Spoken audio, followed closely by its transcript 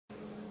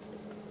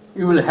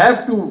you will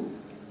have to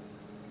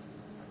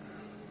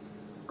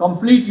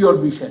complete your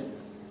mission,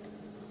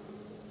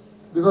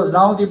 because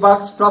now the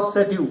buck stops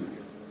at you.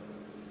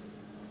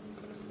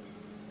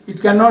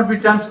 It cannot be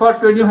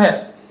transferred to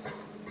anywhere,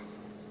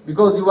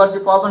 because you are the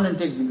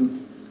permanent executive.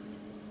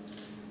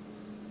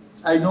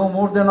 I know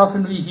more than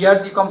often we hear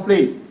the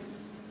complaint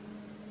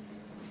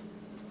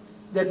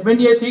that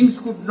many things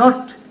could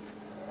not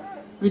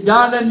be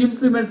done and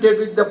implemented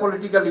with the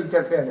political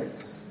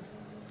interference.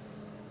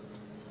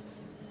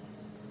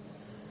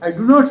 I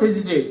do not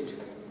hesitate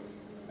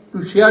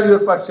to share your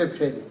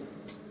perception.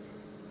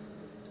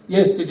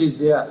 Yes, it is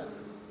there.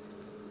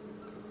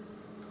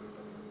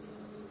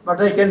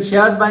 But I can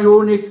share my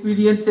own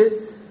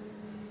experiences.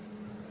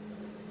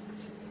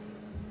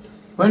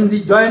 When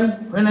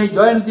I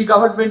joined the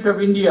government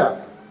of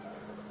India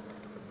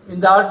in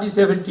the early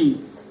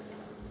 70s,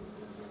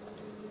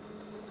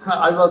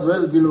 I was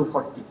well below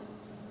 40.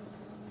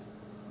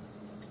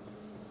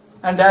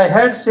 And I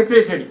had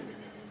secretary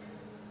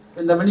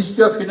in the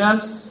Ministry of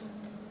Finance,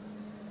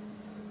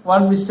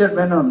 one Mr.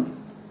 Menon.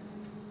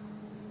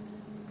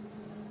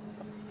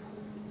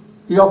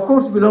 He of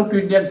course belonged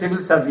to Indian Civil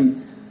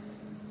Service,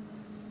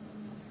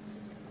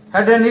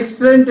 had an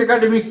excellent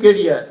academic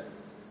career,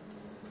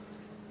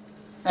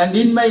 and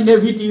in my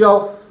naivety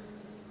of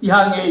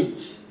young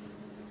age,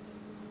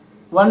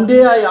 one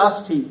day I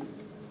asked him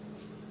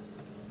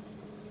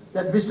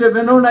that, Mr.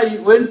 Menon, I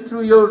went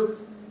through your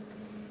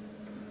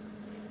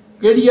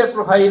career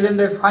profile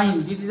and I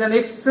find it is an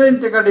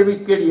excellent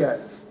academic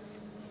career.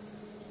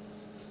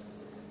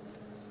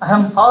 I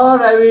am far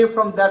away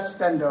from that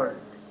standard.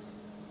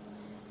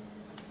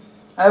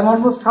 I am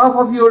almost half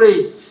of your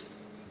age.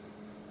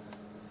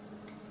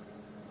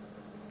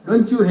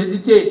 Don't you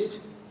hesitate,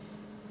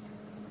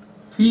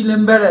 feel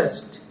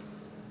embarrassed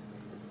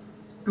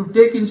to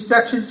take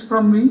instructions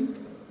from me?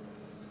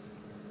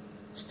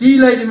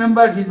 Still I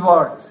remember his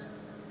words.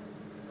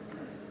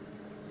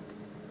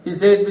 He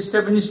said,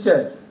 Mr.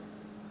 Minister,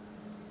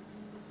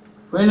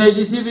 when I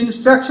receive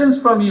instructions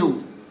from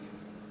you,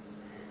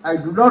 I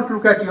do not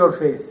look at your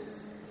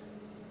face.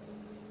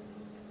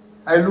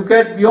 I look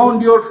at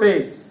beyond your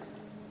face,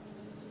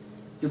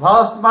 the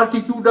vast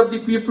multitude of the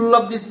people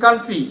of this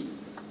country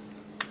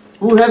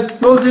who have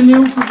chosen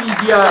you to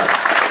be here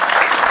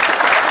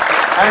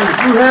and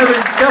who have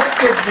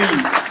entrusted me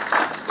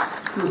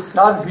to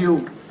serve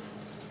you,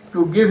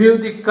 to give you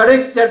the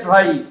correct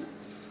advice,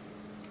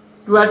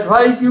 to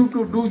advise you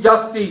to do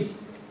justice.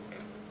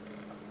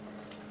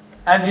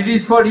 And it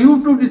is for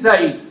you to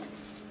decide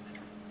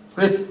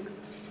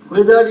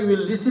whether you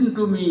will listen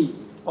to me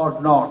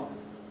or not.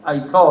 I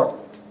thought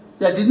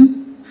that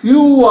in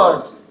few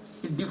words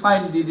it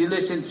defined the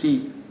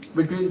relationship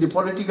between the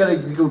political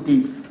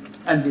executive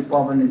and the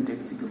permanent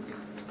executive.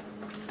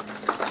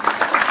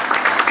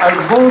 I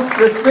most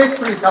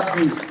respectfully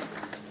submit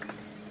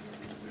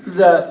to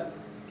the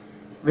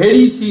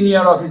very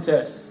senior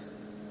officers.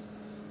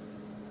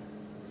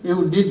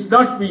 You did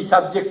not be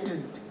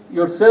subjected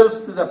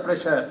yourselves to the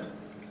pressure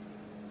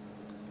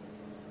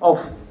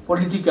of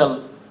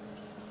political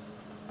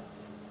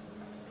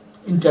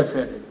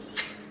interference.